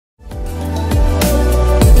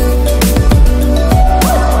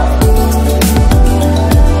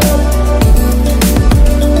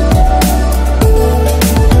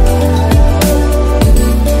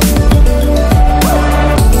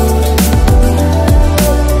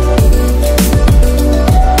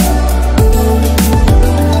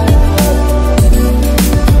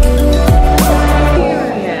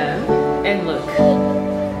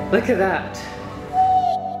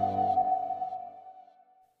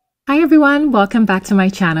Hi everyone, welcome back to my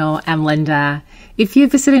channel. I'm Linda. If you're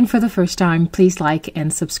visiting for the first time, please like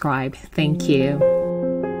and subscribe. Thank you.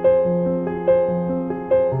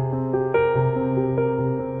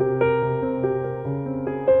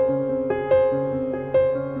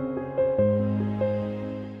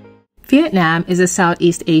 Vietnam is a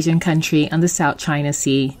Southeast Asian country on the South China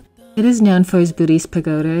Sea. It is known for its Buddhist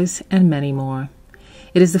pagodas and many more.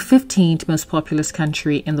 It is the 15th most populous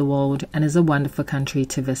country in the world and is a wonderful country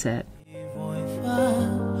to visit.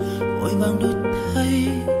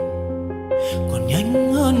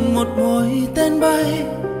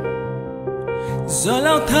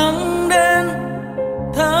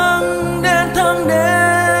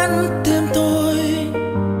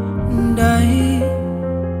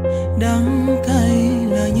 Đắng cay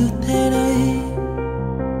là như thế đây,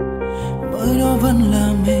 bởi đó vẫn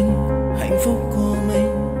là mình, hạnh phúc của mình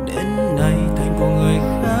đến nay thành của người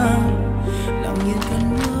khác, lặng yên cơn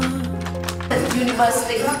mưa.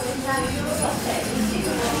 University.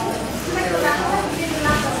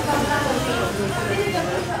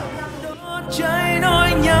 Cháy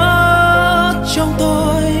nỗi nhớ trong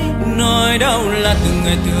tôi, nỗi đau là từng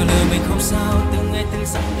ngày tựa lửa mình không sao, từng ngày từng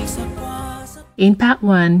sáng mình sắp qua. In part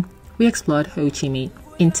 1, we explored Ho Chi Minh.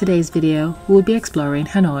 In today's video, we'll be exploring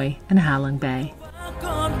Hanoi and Ha Long Bay.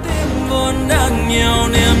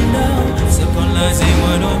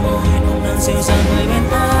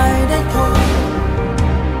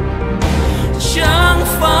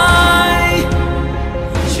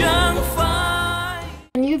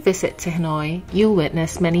 When you visit to Hanoi, you'll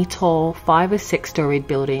witness many tall 5- or 6-storied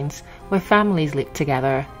buildings where families live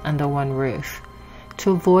together under one roof.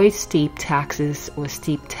 To avoid steep taxes or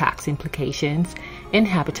steep tax implications,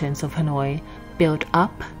 inhabitants of Hanoi build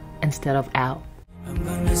up instead of out.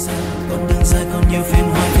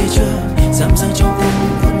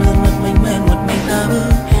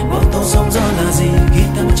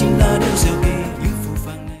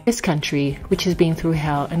 This country, which has been through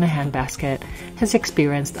hell in a handbasket, has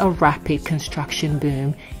experienced a rapid construction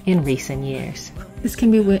boom in recent years. This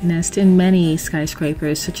can be witnessed in many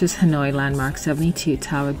skyscrapers such as Hanoi Landmark 72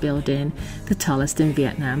 Tower Building, the tallest in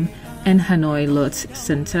Vietnam, and Hanoi Lotte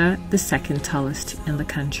Center, the second tallest in the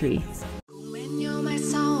country.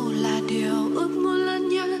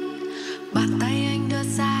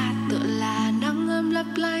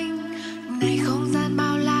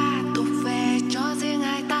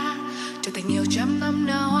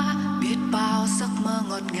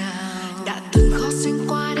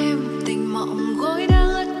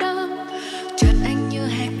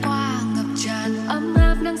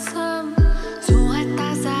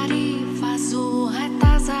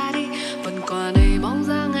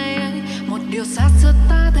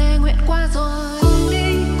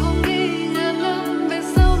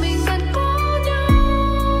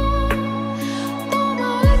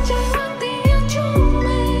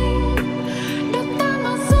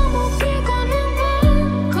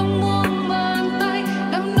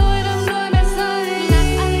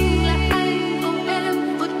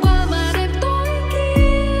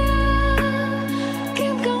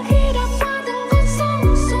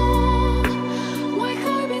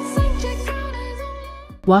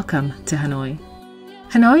 Welcome to Hanoi.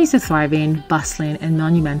 Hanoi is a thriving, bustling, and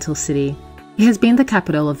monumental city. It has been the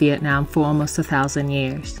capital of Vietnam for almost 1,000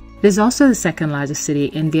 years. It is also the second largest city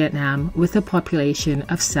in Vietnam with a population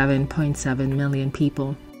of 7.7 million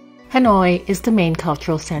people. Hanoi is the main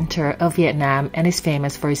cultural center of Vietnam and is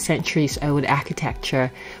famous for its centuries-old architecture,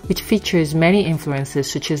 which features many influences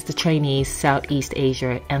such as the Chinese, Southeast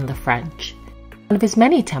Asia, and the French. One of its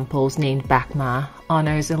many temples, named Bac Ma,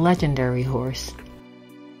 honors a legendary horse.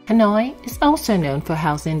 Hanoi is also known for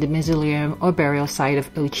housing the mausoleum or burial site of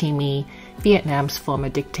Ho Chi Minh, Vietnam's former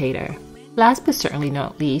dictator. Last but certainly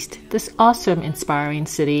not least, this awesome, inspiring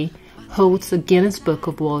city holds the Guinness Book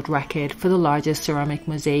of World Record for the largest ceramic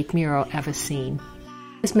mosaic mural ever seen.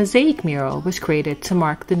 This mosaic mural was created to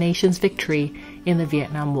mark the nation's victory in the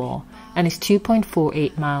Vietnam War and is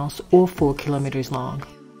 2.48 miles or 4 kilometers long.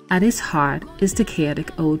 At its heart is the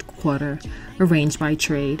chaotic old quarter, arranged by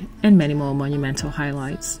trade, and many more monumental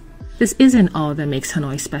highlights. This isn't all that makes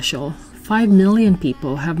Hanoi special. 5 million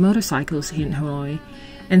people have motorcycles in Hanoi,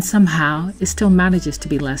 and somehow it still manages to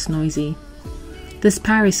be less noisy. This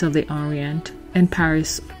Paris of the Orient, and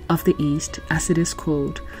Paris of the East, as it is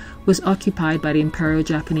called, was occupied by the Imperial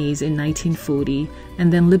Japanese in 1940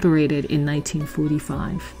 and then liberated in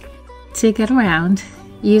 1945. To get around,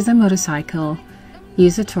 use a motorcycle,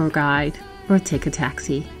 use a tour guide, or take a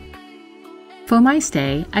taxi. For my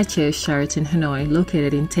stay, I chose Sheraton Hanoi,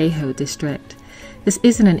 located in Tay Ho District. This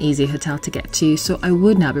isn't an easy hotel to get to, so I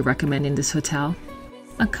would not be recommending this hotel.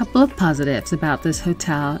 A couple of positives about this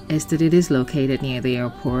hotel is that it is located near the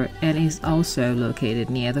airport and is also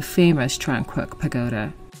located near the famous Tran Quoc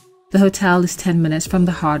Pagoda. The hotel is 10 minutes from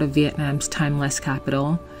the heart of Vietnam's timeless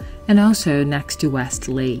capital and also next to West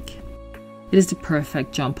Lake. It is the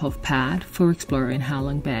perfect jump-off pad for exploring Ha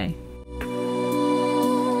Long Bay.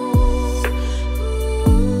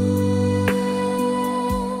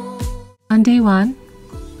 On day 1,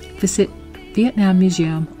 visit Vietnam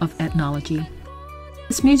Museum of Ethnology.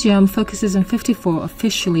 This museum focuses on 54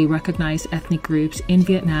 officially recognized ethnic groups in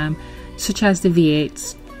Vietnam, such as the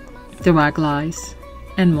Viets, the Raglais,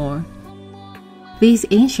 and more. These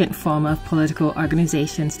ancient form of political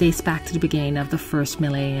organizations dates back to the beginning of the first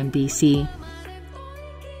millennium BC.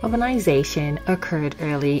 Urbanization occurred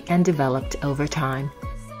early and developed over time.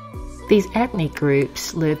 These ethnic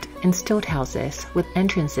groups lived in stilt houses with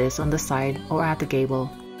entrances on the side or at the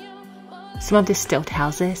gable. Some of the stilt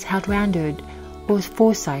houses had rounded or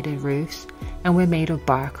four-sided roofs and were made of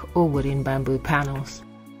bark or wooden bamboo panels.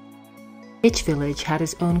 Each village had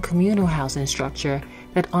its own communal housing structure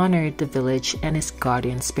that honored the village and its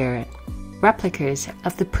guardian spirit. Replicas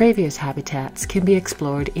of the previous habitats can be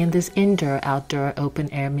explored in this indoor-outdoor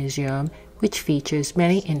open-air museum, which features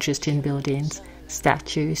many interesting buildings,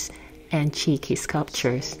 statues, and cheeky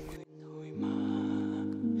sculptures.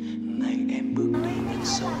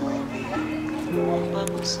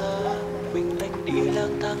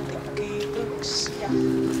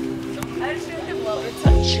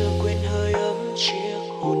 Anh chưa quên hơi ấm chiếc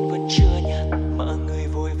hôn vẫn chưa nhạt, mà người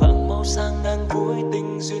vội vàng mau sang ngang vui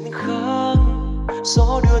tình duyên khác.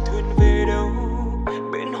 Gió đưa thuyền về đâu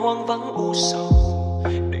bên hoang vắng u sầu,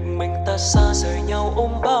 định mình ta xa rời nhau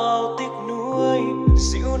ôm bao tiếc nuối.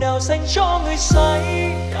 Dịu nào dành cho người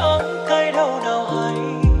say, đắng cay đau nào hay,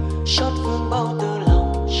 chót vương bao tơ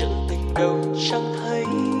lòng chân tình đâu chẳng thấy.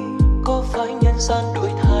 Có phải nhân gian đổi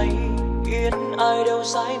thay, yên ai đâu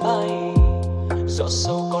giải bày. Giọt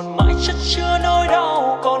sầu còn mãi chất chứa nỗi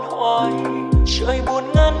đau còn hoài. Trời buồn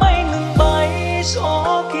ngàn mây ngừng bay,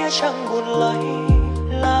 gió kia chẳng buồn lay.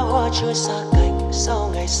 Lá hoa rơi xa cành,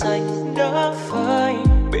 sau ngày xanh đã phai.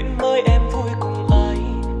 Bên mới em vui cùng ai,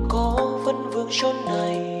 có vẫn vương chốn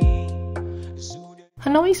này.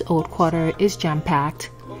 Hanoi's Old Quarter is jam-packed.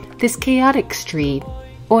 This chaotic street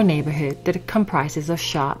or neighborhood that comprises of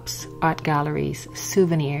shops, art galleries,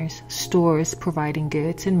 souvenirs, stores providing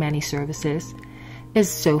goods and many services, is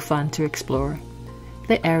so fun to explore.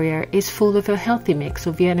 The area is full of a healthy mix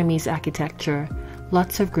of Vietnamese architecture,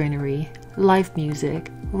 lots of greenery, live music,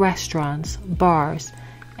 restaurants, bars,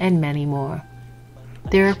 and many more.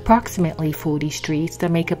 There are approximately 40 streets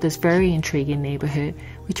that make up this very intriguing neighborhood,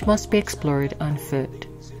 which must be explored on foot.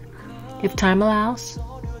 If time allows,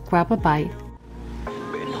 grab a bite.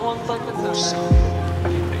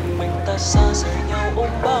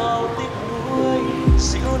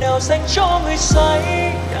 Dịu nào dành cho người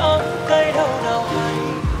say, đắng cay đau nào hay.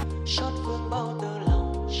 Chót vương bao tơ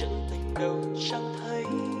lòng chân tình đâu chẳng thấy.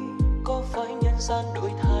 Có phải nhân gian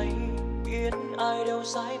đổi thay, biết ai đâu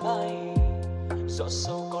giải bày. Giọt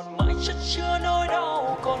sầu còn mãi chất chứa nỗi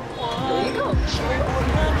đau còn hoài.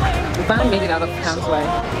 We finally made it out of Hanoi,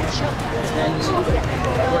 and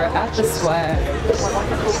we're at the square.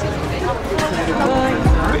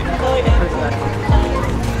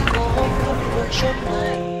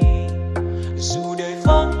 Dù đời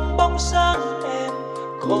vắng bóng dáng em,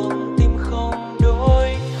 con tim không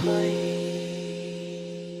đổi thay.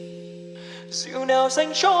 Dịu nào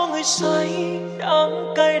dành cho người say,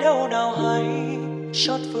 đắng cay đau nào hay.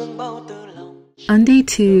 Chót vương bao tơ lòng. On day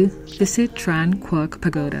 2, visit Tran Quoc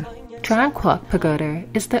Pagoda. Tran Quoc Pagoda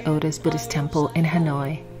is the oldest Buddhist temple in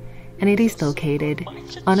Hanoi, and it is located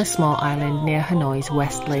on a small island near Hanoi's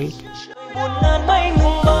West Lake.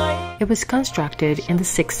 It was constructed in the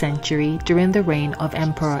 6th century during the reign of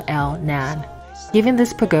Emperor El Nan, giving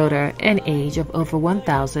this pagoda an age of over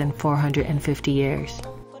 1,450 years.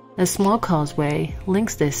 A small causeway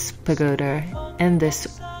links this pagoda and this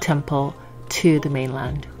temple to the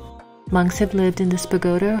mainland. Monks have lived in this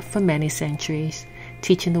pagoda for many centuries,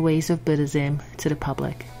 teaching the ways of Buddhism to the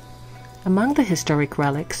public. Among the historic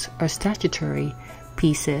relics are statuary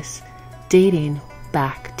pieces dating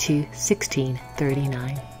back to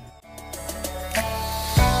 1639.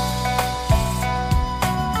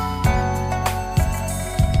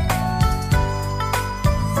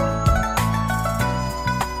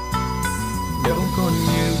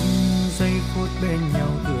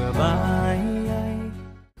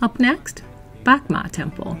 Up next, Bac Ma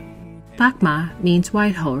Temple. Bac Ma means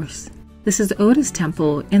white horse. This is the oldest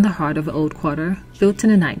temple in the heart of Old Quarter, built in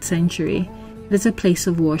the 9th century. It is a place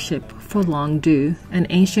of worship for Long Du, an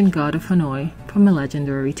ancient god of Hanoi, from a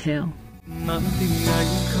legendary tale.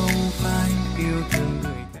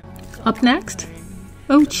 Up next,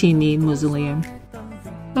 Ho Chi Minh Mausoleum.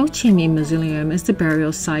 Ho Chi Minh Mausoleum is the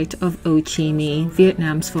burial site of Ho Chi Minh,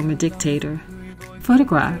 Vietnam's former dictator.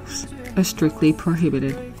 Photographs are strictly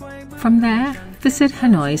prohibited. From there, visit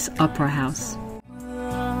Hanoi's Opera House.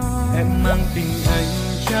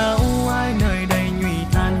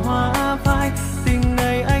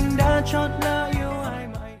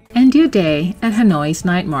 End your day at Hanoi's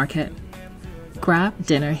night market. Grab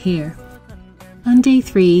dinner here. On day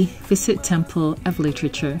 3, visit Temple of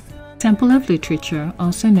Literature. Temple of Literature,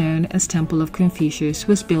 also known as Temple of Confucius,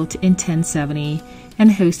 was built in 1070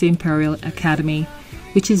 and hosts the Imperial Academy,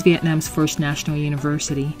 which is Vietnam's first national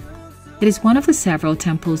university. It is one of the several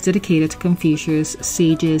temples dedicated to Confucius,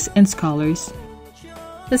 sages, and scholars.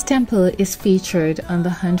 This temple is featured on the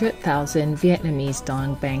 100,000 Vietnamese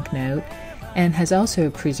dong banknote and has also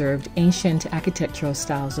preserved ancient architectural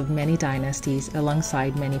styles of many dynasties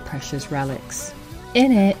alongside many precious relics.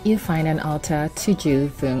 In it, you find an altar to Ju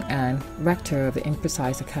Vung An, rector of the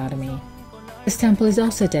Imprecise Academy. This temple is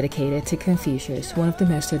also dedicated to Confucius, one of the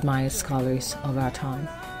most admired scholars of our time.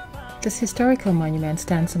 This historical monument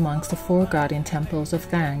stands amongst the 4 guardian temples of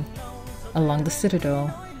Thang, along the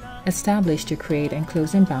citadel, established to create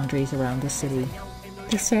enclosing boundaries around the city.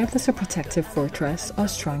 They served as a protective fortress or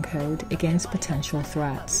stronghold against potential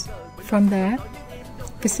threats. From there,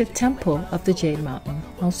 visit Temple of the Jade Mountain,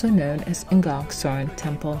 also known as Ngok Soren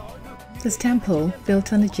Temple. This temple,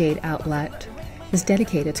 built on the Jade Outlet, is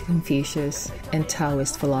dedicated to Confucius and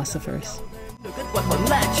Taoist philosophers.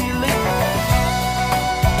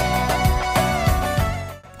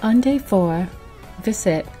 On day 4,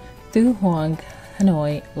 visit Thu Hoang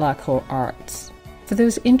Hanoi Lacquer Arts. For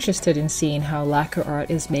those interested in seeing how lacquer art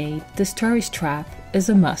is made, this tourist trap is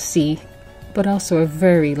a must-see, but also a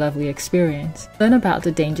very lovely experience. Learn about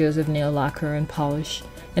the dangers of nail lacquer and polish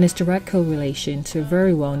and its direct correlation to a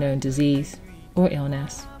very well-known disease or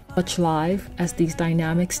illness. Watch live as these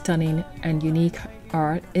dynamic, stunning, and unique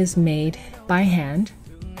art is made by hand.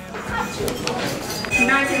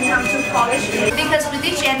 Because with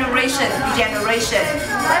each generation,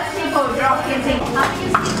 let people draw painting.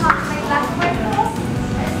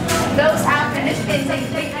 Those are finished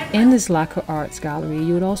painting. In this lacquer arts gallery,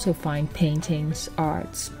 you would also find paintings,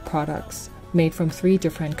 arts, products made from 3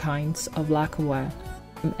 different kinds of lacquerware: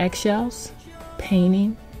 from eggshells,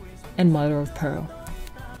 painting, and mother of pearl.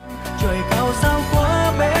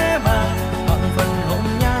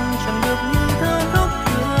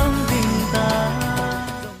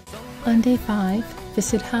 On day 5,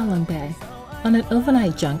 visit Ha Long Bay. On an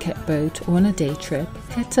overnight junket boat or on a day trip,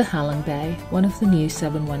 head to Ha Long Bay, one of the new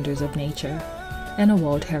 7 wonders of nature and a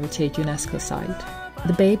World Heritage UNESCO site.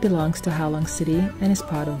 The bay belongs to Ha Long City and is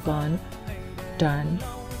part of Van Dine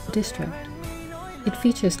district. It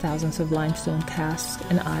features thousands of limestone casts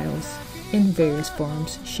and isles in various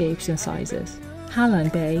forms, shapes, and sizes. Ha Long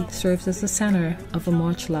Bay serves as the center of a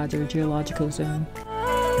much larger geological zone.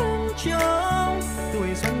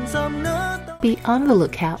 Be on the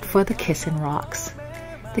lookout for the Kissing Rocks.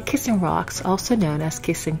 The Kissing Rocks, also known as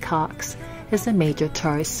Kissing Cocks, is a major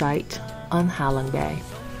tourist site on Ha Long Bay.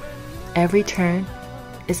 Every turn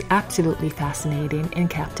is absolutely fascinating and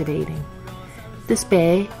captivating. This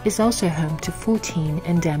bay is also home to 14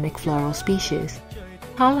 endemic floral species.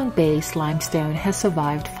 Ha Long Bay's limestone has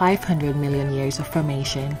survived 500 million years of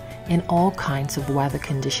formation in all kinds of weather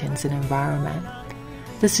conditions and environment.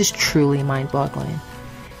 This is truly mind-boggling.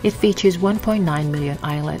 It features 1.9 million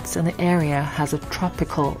islets, and the area has a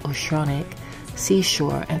tropical, oceanic,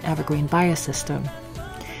 seashore, and evergreen biosystem.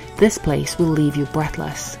 This place will leave you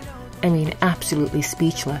breathless. I mean, absolutely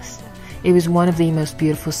speechless. It was one of the most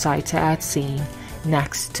beautiful sights I had seen,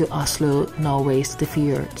 next to Oslo, Norway's The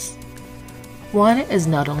Fjords. One is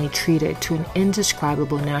not only treated to an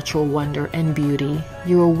indescribable natural wonder and beauty,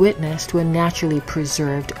 you are witness to a naturally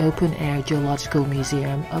preserved open-air geological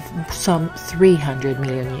museum of some 300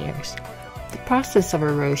 million years. The process of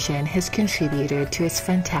erosion has contributed to its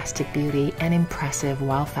fantastic beauty and impressive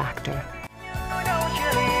wow factor.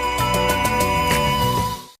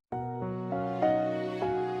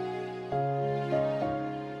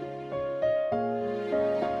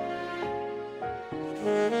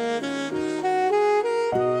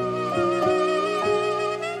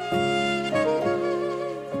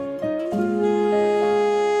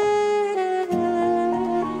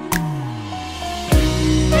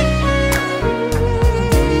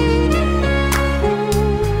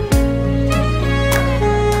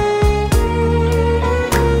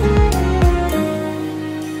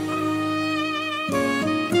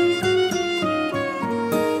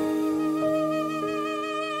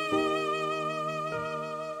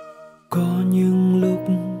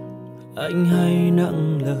 anh hay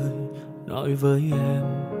nặng lời nói với em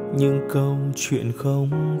những câu chuyện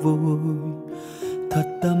không vui. Thật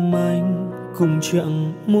tâm anh cũng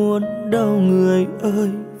chẳng muốn đâu người ơi,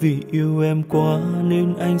 vì yêu em quá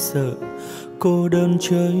nên anh sợ cô đơn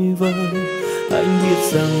chơi vơi. Anh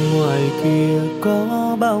biết rằng ngoài kia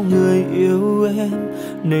có bao người yêu em,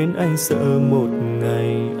 nên anh sợ một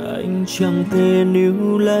ngày anh chẳng thể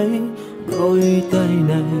níu lấy đôi tay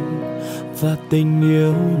này và tình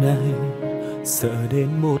yêu này. Sợ đến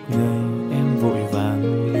một ngày em vội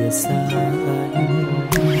vàng lìa xa anh.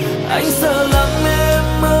 Anh sợ lắm em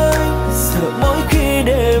ơi, sợ mỗi khi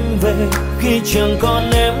đêm về, khi chẳng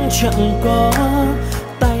còn em chẳng có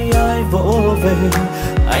tay ai vỗ về.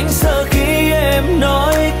 Anh sợ khi em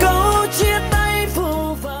nói câu chia tay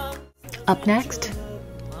vô vàn. Up next,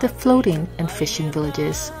 the floating and fishing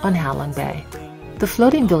villages on Halong Bay. The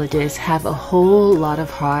floating villages have a whole lot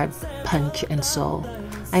of heart, punch, and soul.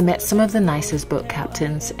 I met some of the nicest boat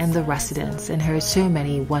captains and the residents and heard so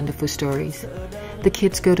many wonderful stories. The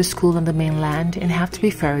kids go to school on the mainland and have to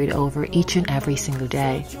be ferried over each and every single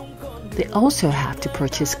day. They also have to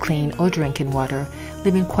purchase clean or drinking water,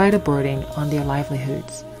 leaving quite a burden on their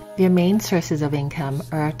livelihoods. Their main sources of income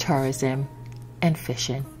are tourism and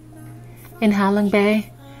fishing. In Halong Bay,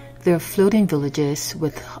 there are floating villages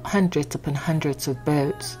with hundreds upon hundreds of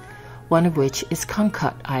boats, one of which is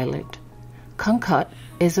Concut Island. Concut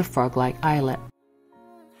is a frog-like islet.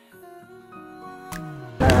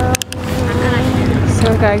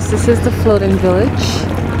 So guys, this is the floating village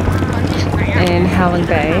in Halong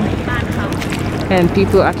Bay, and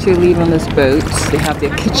people actually live on these boats. They have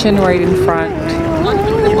their kitchen right in front.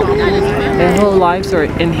 Their whole lives are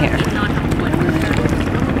in here.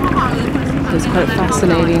 It's quite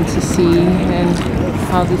fascinating to see and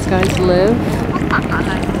how these guys live.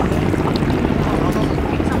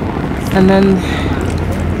 And then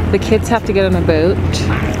the kids have to get on a boat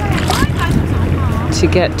to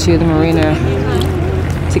get to the marina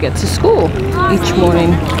to get to school each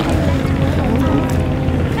morning.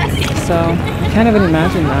 So I can't even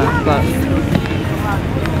imagine that, but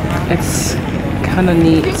it's kind of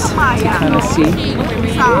neat to kind of see.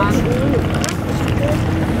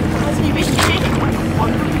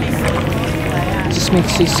 It just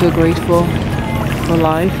makes you so grateful for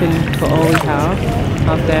life and for all we have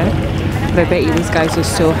out there. But I bet you these guys are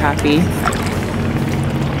so happy.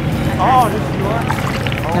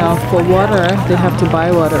 Now for water, they have to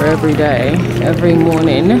buy water every day. Every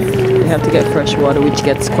morning they have to get fresh water, which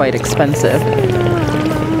gets quite expensive.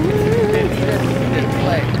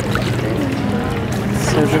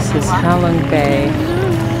 So this is Halong Bay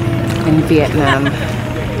in Vietnam.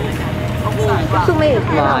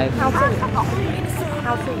 Live.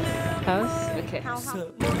 House? Okay.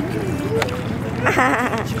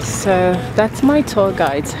 So that's my tour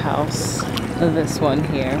guide's house. This one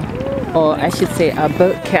here. Or I should say our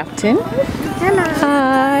boat captain. Hello.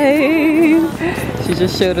 Hi! She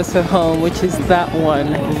just showed us her home, which is that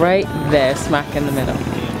one right there, smack in the middle.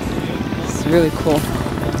 It's really cool.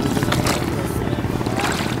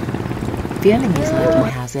 Vietnamese legend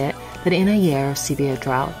has it that in a year of severe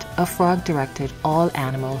drought, a frog directed all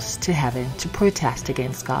animals to heaven to protest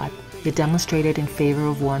against God. It demonstrated in favor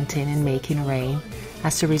of wanting and making rain.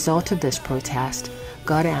 As a result of this protest,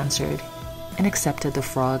 God answered and accepted the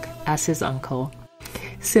frog as his uncle.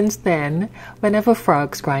 Since then, whenever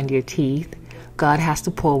frogs grind their teeth, God has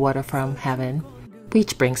to pour water from heaven,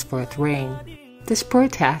 which brings forth rain. This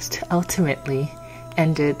protest ultimately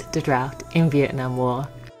ended the drought in Vietnam War.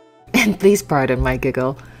 And please pardon my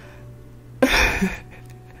giggle.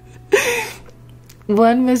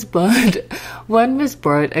 One must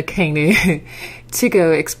board a canoe to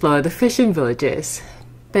go explore the fishing villages.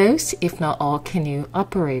 Most, if not all, canoe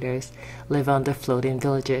operators live on the floating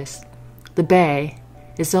villages. The bay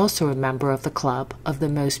is also a member of the club of the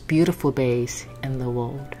most beautiful bays in the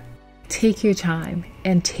world. Take your time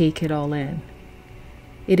and take it all in.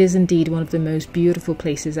 It is indeed one of the most beautiful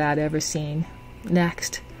places I'd ever seen.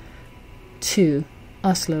 Next to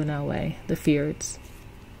Oslo, Norway, the fjords.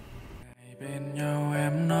 Bên nhau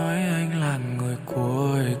em nói anh là người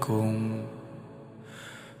cuối cùng.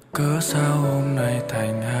 Cớ sao hôm nay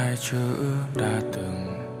thành hai chữ đã từng.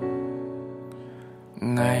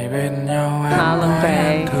 Ngày bên nhau em Halong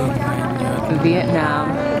Bay, Vietnam.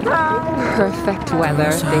 Perfect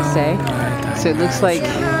weather, they say. So it looks like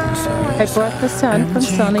I brought the sun from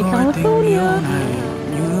sunny California.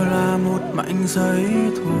 Như là một mảnh giấy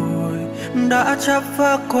thôi, đã chấp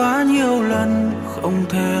phá quá nhiều lần, không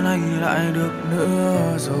thể lành lại được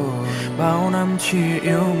nữa rồi. Bao năm chỉ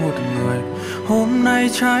yêu một người, hôm nay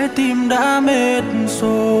trái tim đã mệt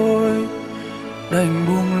rồi. đành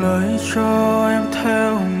buông lời cho em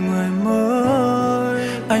theo người mới.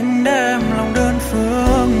 Anh đem lòng đơn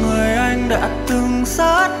phương người anh đã từng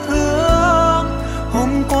sát thương.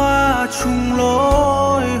 Hôm qua chung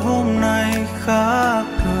lối, hôm nay khác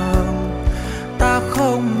thường. Ta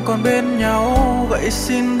không còn bên nhau, vậy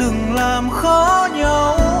xin đừng làm khó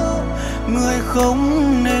nhau. Người không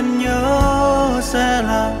nên nhớ sẽ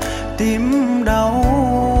làm tim đau.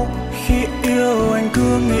 Khi yêu anh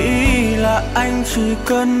cứ nghĩ là anh chỉ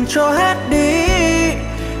cần cho hết đi.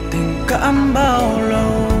 Tình cảm bao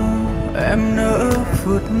lâu em nỡ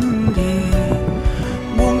vứt đi.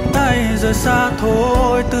 Buông tay rời xa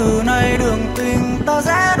thôi, từ nay đường tình ta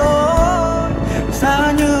sẽ đôi.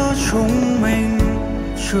 Giá như chúng mình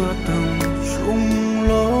chưa từng chung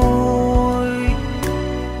lối.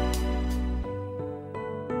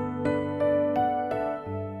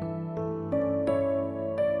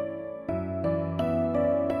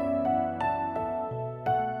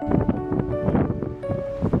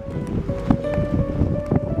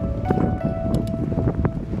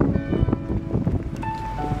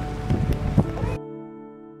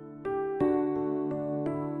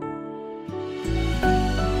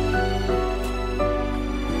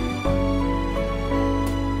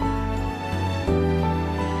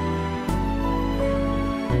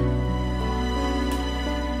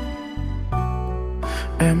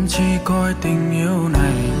 Em chỉ coi tình yêu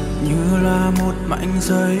này như là một mảnh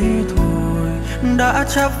giấy thôi. Đã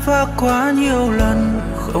chấp phá quá nhiều lần,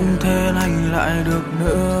 không thể lành lại được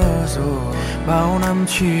nữa rồi. Bao năm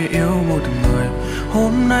chỉ yêu một người,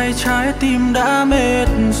 hôm nay trái tim đã mệt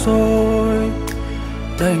rồi.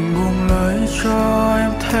 Đành buông lời cho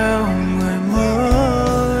em theo người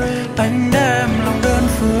mới. Anh đem lòng đơn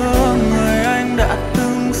phương người anh đã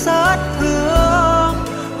từng sát thương.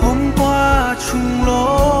 Hôm qua chung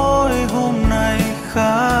lối, hôm nay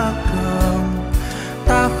khác thường.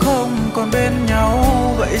 Ta không còn bên nhau,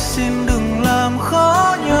 vậy xin đừng làm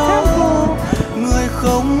khó nhau. Người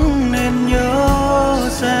không nên nhớ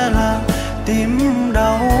sẽ làm tim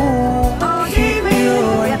đau. Khi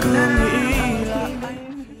yêu anh cứ nghĩ là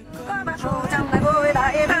anh có bác hồ trong ngày vui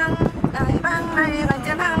đại thắng. Đại thắng này là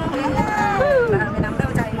chiến thắng. 30 năm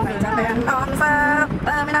đấu tranh phải chẳng bèn non xa.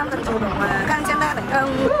 30 năm dân chủ cộng hòa kháng chiến đã thành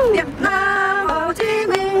công. Việt Nam Hồ Chí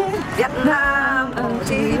Minh, Việt Nam Hồ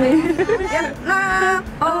Chí Minh, Việt Nam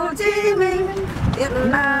Hồ Chí Minh, Việt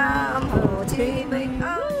Nam Hồ Chí Minh.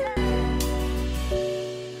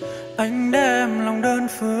 Anh đem lòng đơn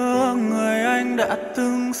phương người anh đã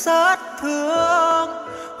từng sát thương.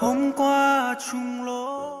 Hôm qua chung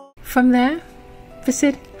lối. From there,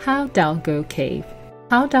 visit Hao Dalgo Cave.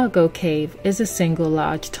 Hao Dalgo Cave is a single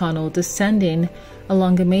large tunnel descending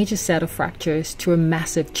along a major set of fractures to a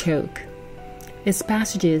massive choke. Its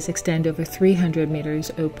passages extend over 300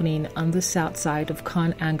 meters, opening on the south side of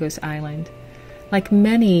Con Angus Island. Like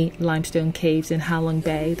many limestone caves in Halong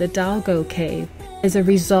Bay, the Dalgo Cave is a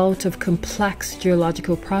result of complex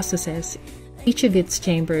geological processes, each of its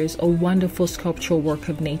chambers a wonderful sculptural work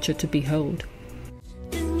of nature to behold.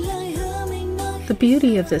 The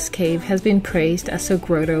beauty of this cave has been praised as a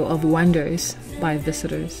grotto of wonders by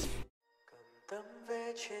visitors.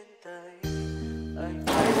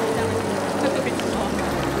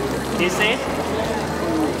 You see?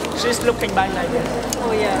 She's looking back like this.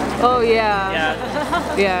 Oh yeah. Oh yeah. Yeah.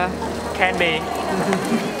 Yeah. Can be.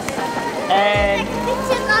 And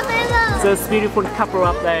this beautiful couple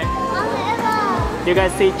up there. You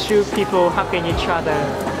guys see two people hugging each other.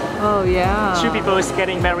 Oh yeah. Two people is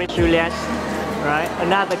getting married, Juliet. Right?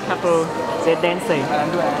 Another couple, they're dancing.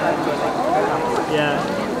 Yeah.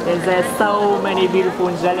 And there's so many beautiful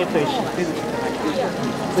jellyfish.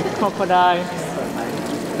 The crocodile,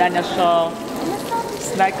 dinosaur,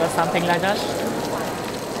 snake or something like that.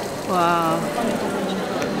 Wow.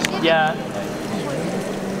 Yeah.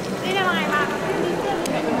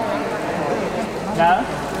 Yeah.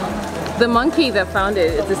 The monkey that found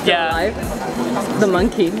it, is it still alive? The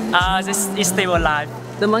monkey. This is still alive.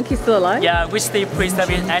 The monkey's still alive? Yeah, we still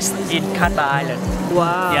preserve it as in Kata Island.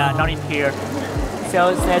 Wow. Yeah, not in here.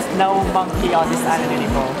 So there's no monkey on this island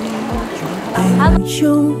anymore. Tình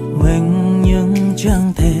chung mình nhưng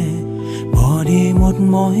chẳng thể bỏ đi một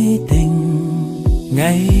mối tình.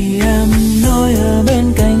 Ngày em nói ở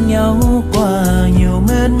bên cạnh nhau qua nhiều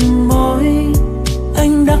mệt mỏi.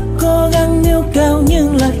 Anh đã cố gắng níu kéo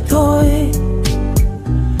nhưng lại thôi.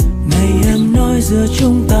 Ngày em nói giữa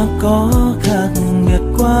chúng ta có khác biệt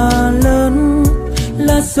quá lớn.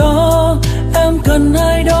 Là do em cần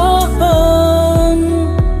ai đó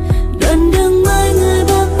hơn. Đoạn đường mai người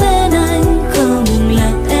bước bên anh không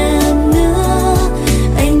là em nữa.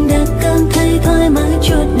 Anh đã cảm thấy thoải mái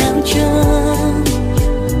chút nào chưa.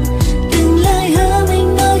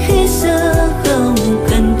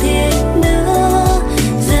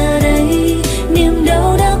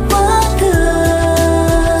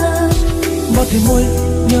 thêm môi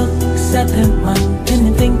nhớ sẽ thêm mặn, thêm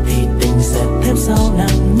niềm tin thì tình sẽ thêm sâu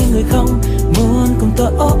nặng. Những người không muốn cùng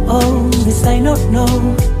tôi người say nốt nâu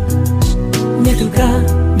như từ ca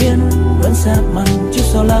biên vẫn xa mặn, chút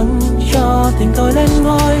lo lắng cho tình tôi lên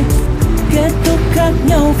ngôi. Kết thúc khác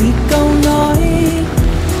nhau vì câu nói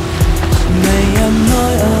ngày em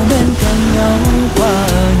nói ở bên cạnh nhau qua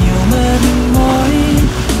nhiều mệt mỏi.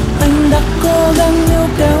 Anh đã cố gắng níu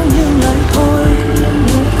kéo nhưng lại thôi.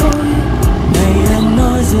 Ngày em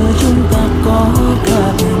nói giữa chúng ta có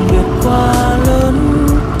khác biệt quá lớn,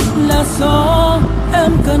 là do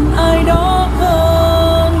em cần ai đó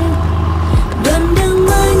hơn. Đoạn đường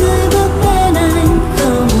mai người bước bên anh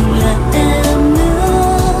không là em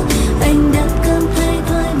nữa. Anh đã cảm thấy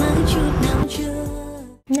thoải mái chút nào chưa?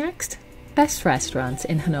 Next, best restaurants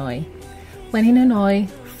in Hanoi. When in Hanoi,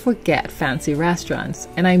 forget fancy restaurants,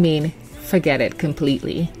 and I mean forget it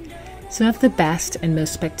completely. Some of the best and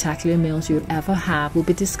most spectacular meals you'll ever have will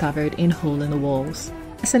be discovered in Hole in the Walls.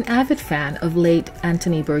 As an avid fan of late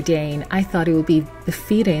Anthony Bourdain, I thought it would be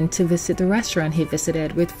befitting to visit the restaurant he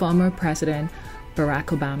visited with former President Barack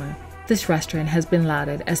Obama. This restaurant has been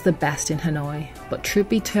lauded as the best in Hanoi, but truth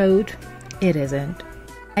be told, it isn't.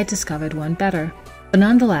 I discovered one better. But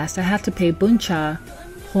nonetheless, I had to pay Bun Cha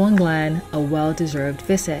Hoang Lan a well-deserved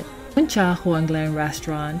visit. Bun Cha Hoang Lan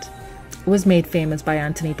restaurant was made famous by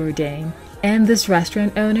Anthony Bourdain, and this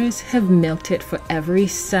restaurant owners have milked it for every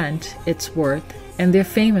cent it's worth, and they're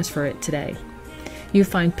famous for it today. You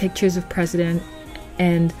find pictures of President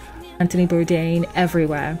and Anthony Bourdain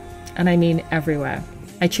everywhere, and I mean everywhere.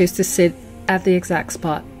 I chose to sit at the exact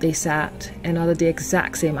spot they sat and order the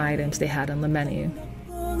exact same items they had on the menu.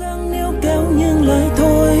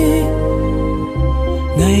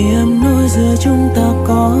 Ngày em nói giữa chúng ta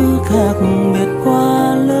có khác biệt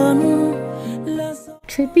quá lớn.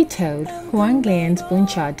 Truth be told, Hoang Lan's Bun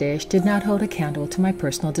Cha dish did not hold a candle to my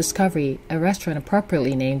personal discovery, a restaurant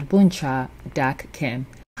appropriately named Bun Cha Dak Kim.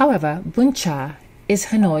 However, Bun Cha is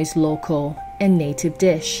Hanoi's local and native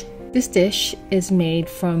dish. This dish is made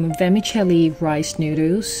from vermicelli rice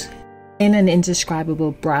noodles in an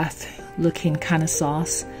indescribable broth-looking kind of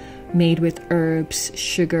sauce, made with herbs,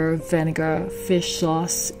 sugar, vinegar, fish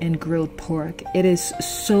sauce, and grilled pork. It is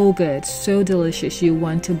so good, so delicious, you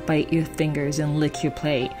want to bite your fingers and lick your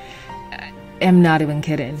plate. I'm not even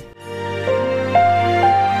kidding.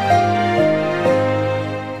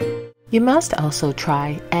 You must also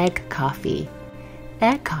try egg coffee.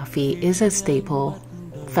 Egg coffee is a staple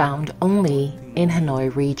found only in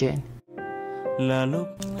Hanoi region.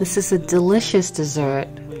 This is a delicious dessert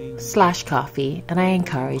 / coffee, and I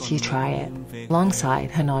encourage you try it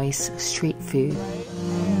alongside Hanoi's street food.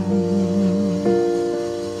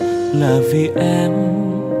 Là vì em,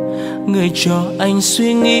 người cho anh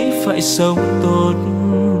suy nghĩ phải sống tốt.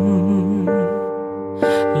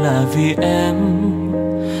 Là vì em,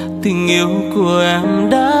 tình yêu của em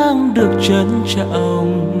đang được trân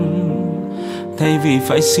trọng. Thay vì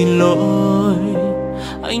phải xin lỗi,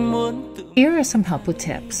 anh muốn tự... Here are some helpful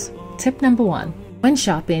tips. Tip number 1. When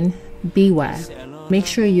shopping, beware. Make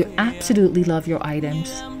sure you absolutely love your items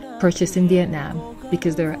purchased in Vietnam,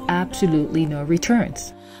 because there are absolutely no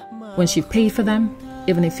returns. Once you've paid for them,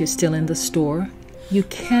 even if you're still in the store, you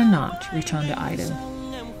cannot return the item.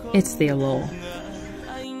 It's their law.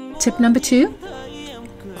 Tip number 2.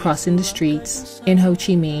 Crossing the streets in Ho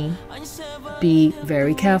Chi Minh, be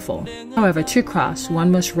very careful. However, to cross,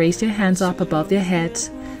 one must raise their hands up above their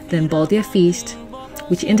heads, then bow their feet,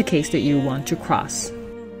 which indicates that you want to cross.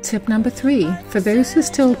 Tip number 3. For those who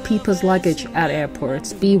steal people's luggage at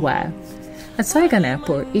airports, beware. At Saigon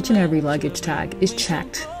Airport, each and every luggage tag is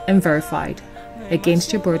checked and verified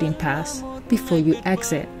against your boarding pass before you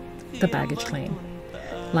exit the baggage claim.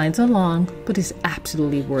 Lines are long, but it's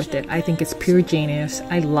absolutely worth it. I think it's pure genius.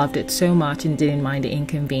 I loved it so much and didn't mind the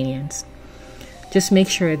inconvenience. Just make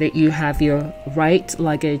sure that you have your right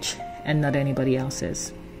luggage and not anybody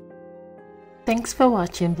else's. Thanks for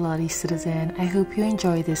watching, Bloody Citizen. I hope you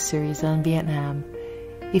enjoyed this series on Vietnam.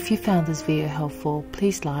 If you found this video helpful,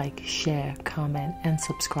 please like, share, comment, and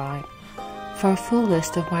subscribe. For a full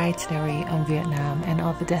list of my itinerary on Vietnam and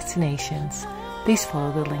other destinations, please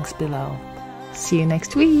follow the links below. See you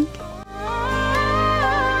next week!